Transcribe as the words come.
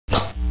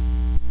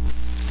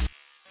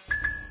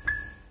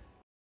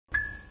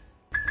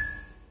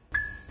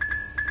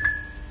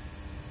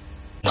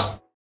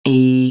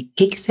aí, o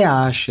que que você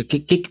acha? O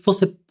que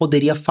você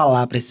poderia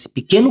falar para esse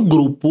pequeno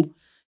grupo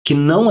que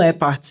não é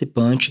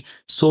participante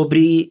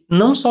sobre,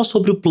 não só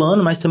sobre o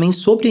plano, mas também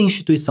sobre a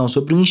instituição,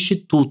 sobre o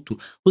instituto,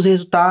 os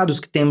resultados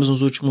que temos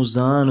nos últimos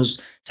anos,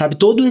 sabe?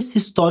 Todo esse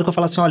histórico, eu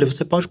falo assim, olha,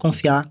 você pode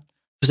confiar,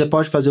 você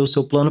pode fazer o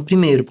seu plano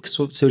primeiro, porque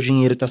seu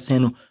dinheiro está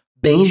sendo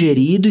bem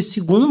gerido, e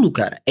segundo,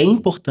 cara, é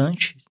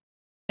importante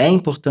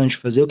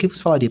fazer. O que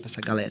você falaria para essa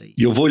galera aí?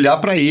 E eu vou olhar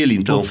para ele,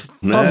 então,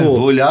 por favor.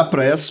 Vou olhar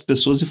para essas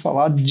pessoas e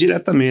falar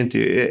diretamente.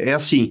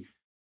 Assim,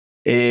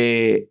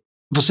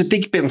 você tem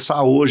que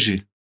pensar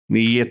hoje,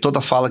 e é toda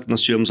a fala que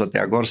nós tivemos até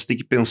agora, você tem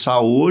que pensar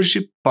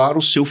hoje para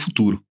o seu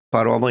futuro,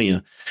 para o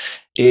amanhã.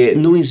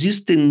 Não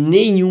existe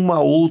nenhuma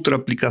outra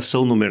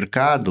aplicação no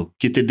mercado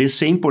que te dê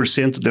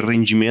 100% de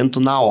rendimento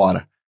na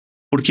hora.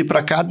 Porque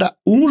para cada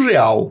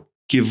R$1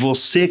 que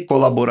você,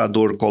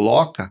 colaborador,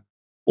 coloca,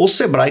 o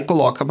Sebrae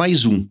coloca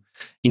mais um.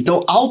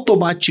 Então,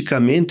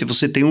 automaticamente,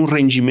 você tem um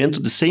rendimento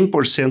de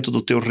 100%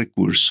 do teu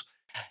recurso.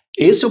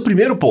 Esse é o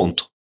primeiro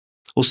ponto.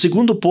 O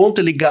segundo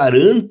ponto, ele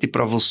garante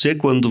para você,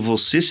 quando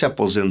você se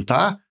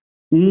aposentar,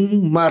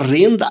 uma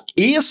renda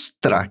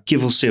extra que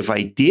você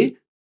vai ter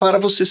para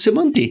você se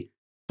manter.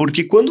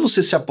 Porque quando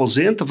você se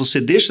aposenta, você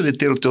deixa de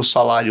ter o teu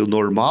salário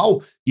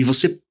normal e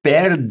você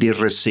perde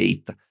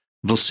receita.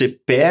 Você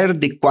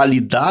perde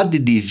qualidade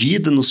de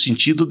vida no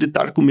sentido de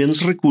estar com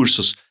menos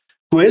recursos.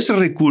 Com esse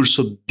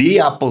recurso de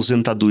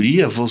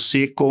aposentadoria,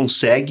 você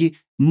consegue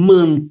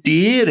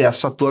manter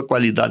essa tua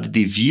qualidade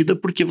de vida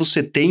porque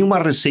você tem uma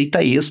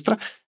receita extra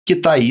que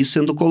está aí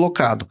sendo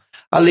colocado.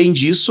 Além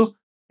disso,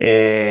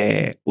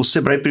 o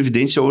Sebrae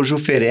Previdência hoje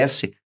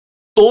oferece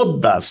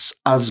todas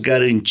as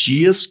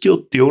garantias que o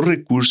teu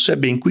recurso é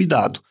bem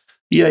cuidado.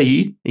 E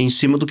aí, em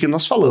cima do que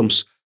nós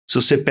falamos, se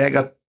você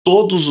pega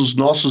todos os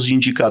nossos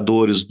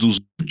indicadores dos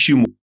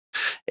últimos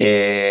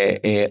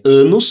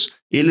anos,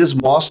 eles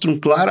mostram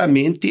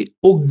claramente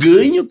o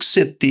ganho que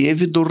você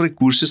teve do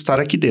recurso estar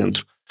aqui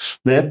dentro.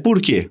 Né?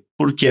 Por quê?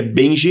 Porque é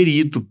bem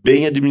gerido,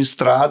 bem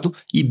administrado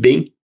e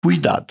bem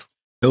cuidado.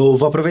 Eu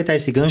vou aproveitar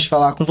esse gancho e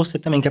falar com você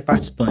também, que é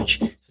participante.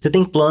 Você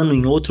tem plano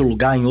em outro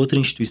lugar, em outra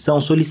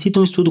instituição, solicita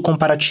um estudo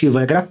comparativo,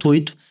 é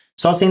gratuito.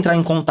 Só você entrar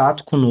em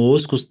contato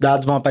conosco, os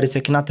dados vão aparecer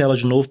aqui na tela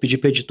de novo, pedir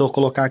para o editor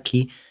colocar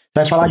aqui.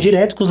 Vai falar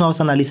direto com os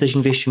nossos analistas de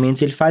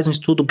investimentos, ele faz um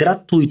estudo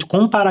gratuito,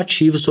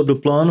 comparativo sobre o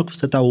plano que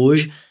você está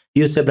hoje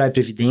e o Sebrae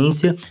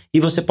Previdência, e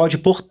você pode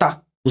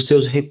portar os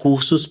seus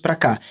recursos para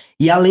cá.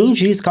 E além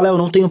disso, Calé, eu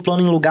não tenho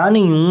plano em lugar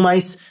nenhum,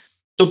 mas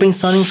estou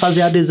pensando em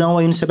fazer adesão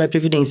aí no Sebrae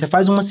Previdência.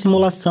 Faz uma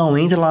simulação,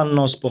 entra lá no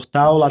nosso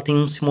portal, lá tem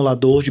um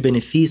simulador de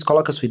benefícios,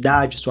 coloca a sua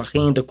idade, sua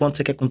renda, quanto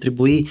você quer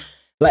contribuir.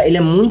 Ele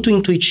é muito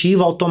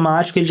intuitivo,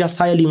 automático, ele já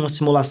sai ali uma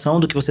simulação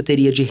do que você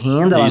teria de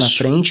renda lá na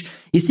frente.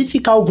 E se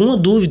ficar alguma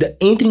dúvida,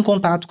 entre em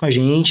contato com a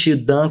gente,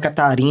 Dan,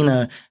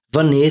 Catarina,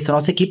 Vanessa,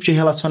 nossa equipe de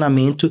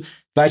relacionamento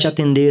vai te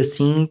atender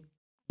assim,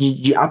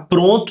 a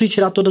pronto e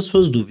tirar todas as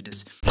suas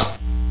dúvidas.